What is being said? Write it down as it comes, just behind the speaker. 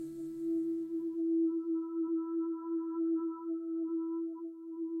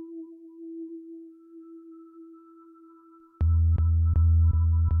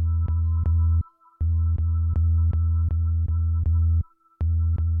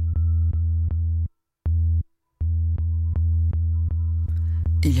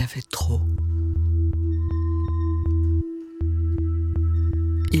Il y avait trop.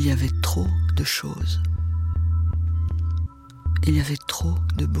 Il y avait trop de choses. Il y avait trop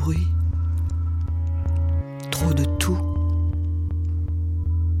de bruit. Trop de tout.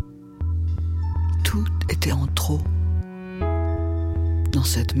 Tout était en trop. Dans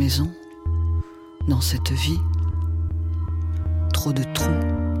cette maison, dans cette vie. Trop de trous.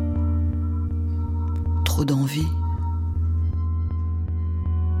 Trop d'envie.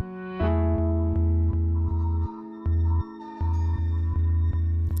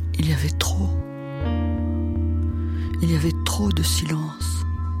 Il y avait trop. Il y avait trop de silence.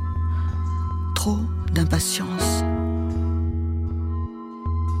 Trop d'impatience.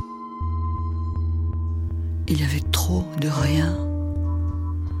 Il y avait trop de rien.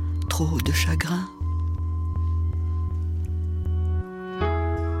 Trop de chagrin.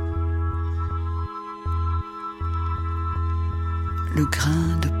 Le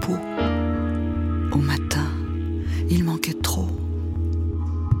grain de peau. Au matin, il manquait trop.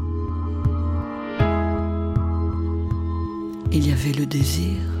 Il y avait le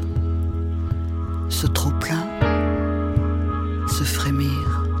désir, ce trop-plein, ce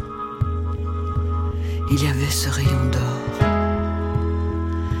frémir. Il y avait ce rayon d'or,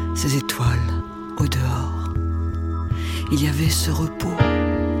 ces étoiles au dehors. Il y avait ce repos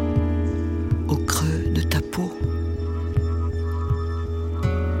au creux de ta peau.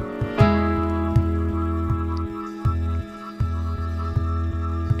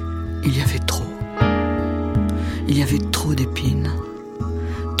 Il y avait trop. Il y avait trop d'épines,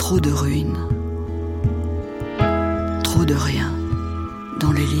 trop de ruines, trop de rien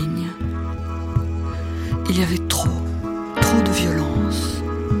dans les lignes. Il y avait trop de violence,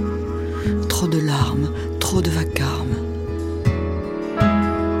 trop de larmes, trop de vacarme.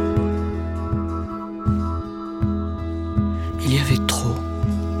 Il y avait trop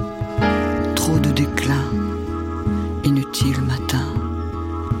de déclin, inutile matin.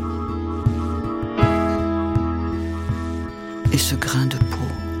 Et ce grain de peau,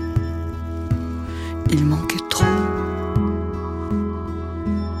 il manquait trop.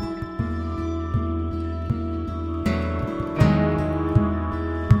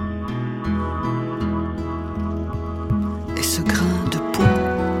 Et ce grain de peau,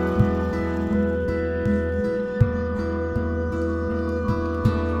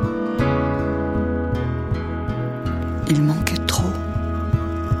 il manquait trop.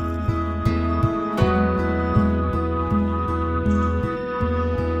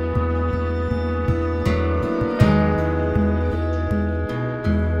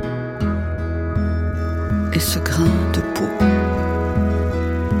 Et ce grain de peau